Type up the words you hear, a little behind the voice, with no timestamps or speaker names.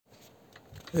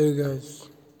Hey guys,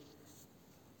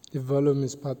 the volume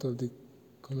is part of the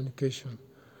communication.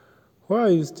 Why are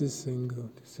you still single?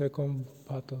 The second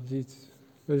part of it,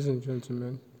 ladies and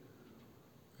gentlemen,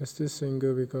 we're still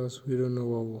single because we don't know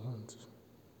what we want.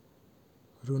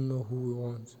 We don't know who we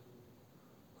want.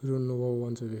 We don't know what we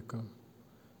want to become.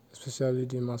 Especially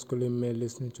the masculine male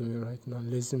listening to me right now,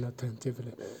 listen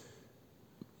attentively.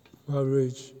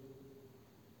 Marriage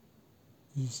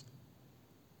is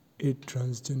a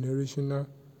transgenerational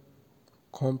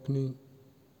company,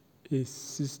 a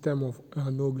system of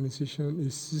an organization,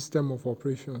 a system of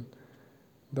operation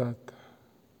that,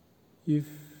 if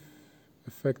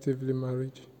effectively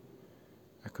married,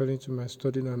 according to my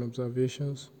study and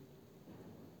observations,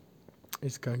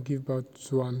 it can give birth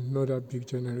to another big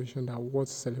generation that worth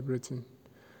celebrating.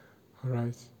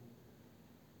 Alright.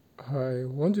 I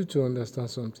want you to understand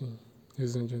something,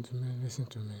 ladies and gentlemen, listen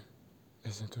to me.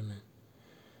 Listen to me.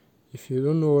 If you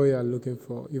don't know what you are looking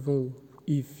for, even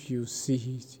if you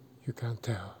see it, you can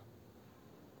tell.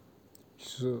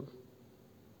 So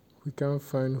we can't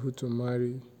find who to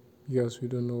marry because we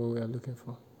don't know what we are looking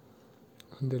for.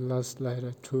 On the last slide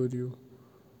I told you,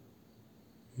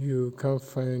 you can't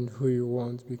find who you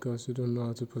want because you don't know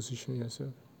how to position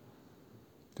yourself.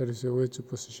 There is a way to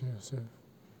position yourself.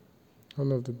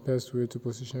 One of the best ways to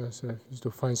position yourself is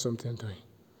to find something doing.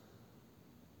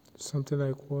 Something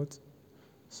like what?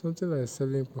 Something like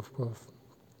selling puff puff.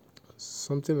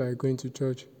 Something like going to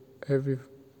church every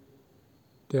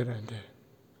there and there.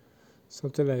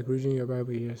 Something like reading your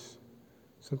Bible, yes.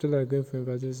 Something like going for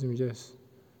evangelism, yes.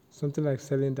 Something like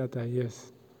selling data,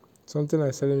 yes. Something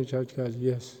like selling recharge cards,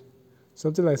 yes.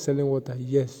 Something like selling water,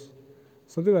 yes.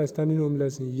 Something like standing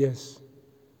homeless, yes.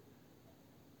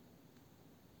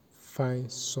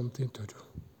 Find something to do.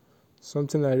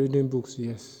 Something like reading books,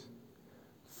 yes.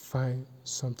 Find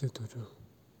something to do.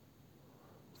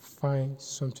 Find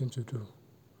something to do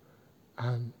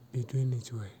and be doing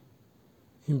it well.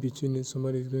 In between it,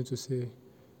 somebody is going to say,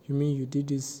 you mean you did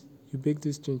this, you baked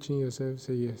this chin yourself?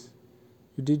 Say yes.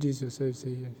 You did this yourself? Say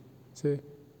yes. Say,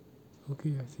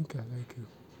 okay, I think I like you.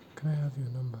 Can I have your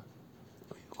number?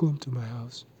 Will you come to my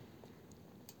house?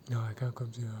 No, I can't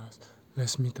come to your house.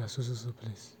 Let's meet at so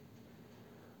place.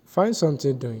 Find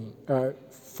something doing.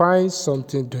 Find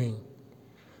something doing.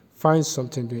 Find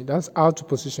something doing. That's how to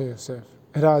position yourself,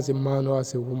 either as a man or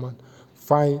as a woman.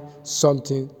 Find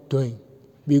something doing.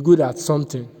 Be good at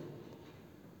something.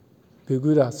 Be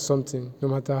good at something. No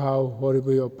matter how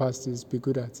horrible your past is, be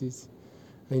good at it.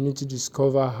 And you need to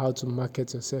discover how to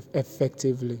market yourself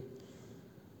effectively.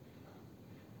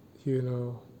 You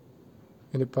know,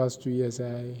 in the past 2 years,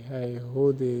 I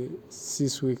hold a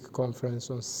 6-week conference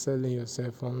on selling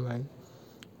yourself online,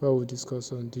 where we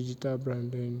discuss on digital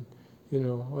branding,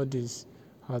 all this,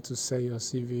 how to sell your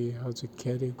CV, how to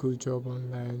get a good job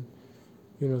online.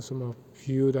 Some of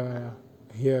you that are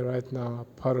here right now are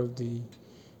part of the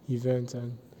event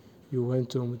and you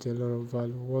went home with a lot of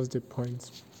value. What's the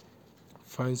point?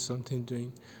 Find something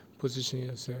doing, position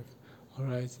yourself, all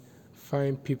right?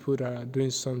 Find people that are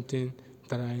doing something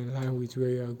that are in line with where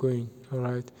you are going, all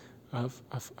right?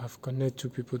 I've connected two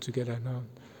people together now.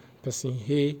 Person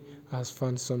A has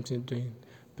found something doing.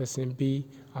 Person B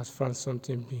has found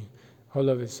something doing. All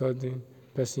of a sudden,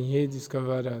 person A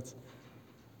discovered that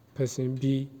person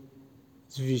B's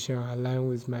vision align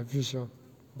with my vision.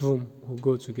 Boom, we'll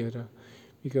go together.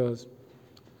 Because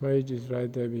marriage is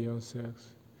right there beyond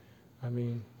sex. I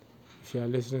mean, if you are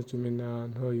listening to me now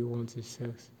and all you want is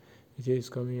sex, the day is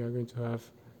coming you are going to have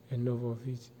enough of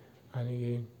it, and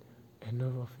again,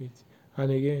 enough of it,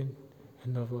 and again,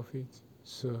 enough of it.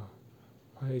 So,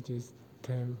 marriage is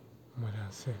damn more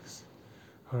than sex.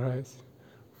 Alright?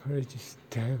 Marriage is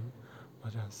damn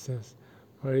more than sex.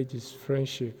 Marriage is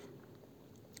friendship.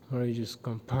 Marriage is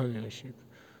companionship.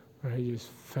 Marriage is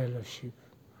fellowship.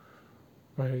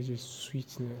 Marriage is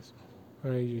sweetness.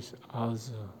 Marriage is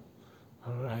also.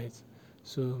 Alright?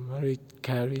 So marriage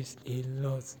carries a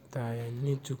lot that I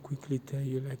need to quickly tell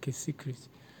you like a secret.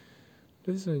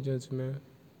 Ladies and gentlemen,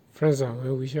 friends and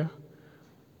well-wishers,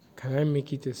 can I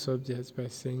make it a subject by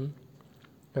saying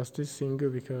you're still single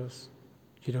because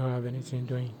you don't have anything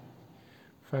doing?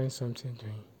 Find something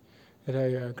doing. Whether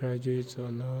you are a graduate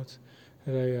or not,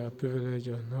 whether you are privileged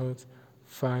or not,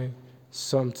 find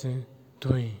something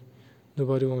doing.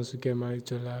 Nobody wants to get married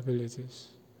to liabilities.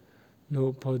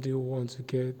 Nobody wants to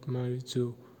get married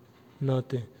to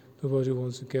nothing. Nobody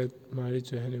wants to get married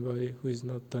to anybody who is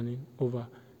not turning over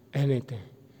anything.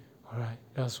 Alright,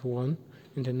 that's one.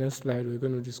 In the next slide, we're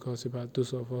going to discuss about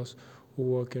those of us who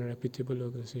work in a reputable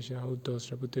organization, who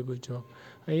does reputable job,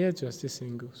 and yet you're still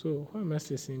single. So why am I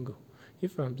still single?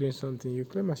 If I'm doing something, you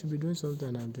claim I should be doing something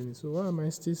and I'm doing it. So why am I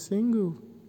still single?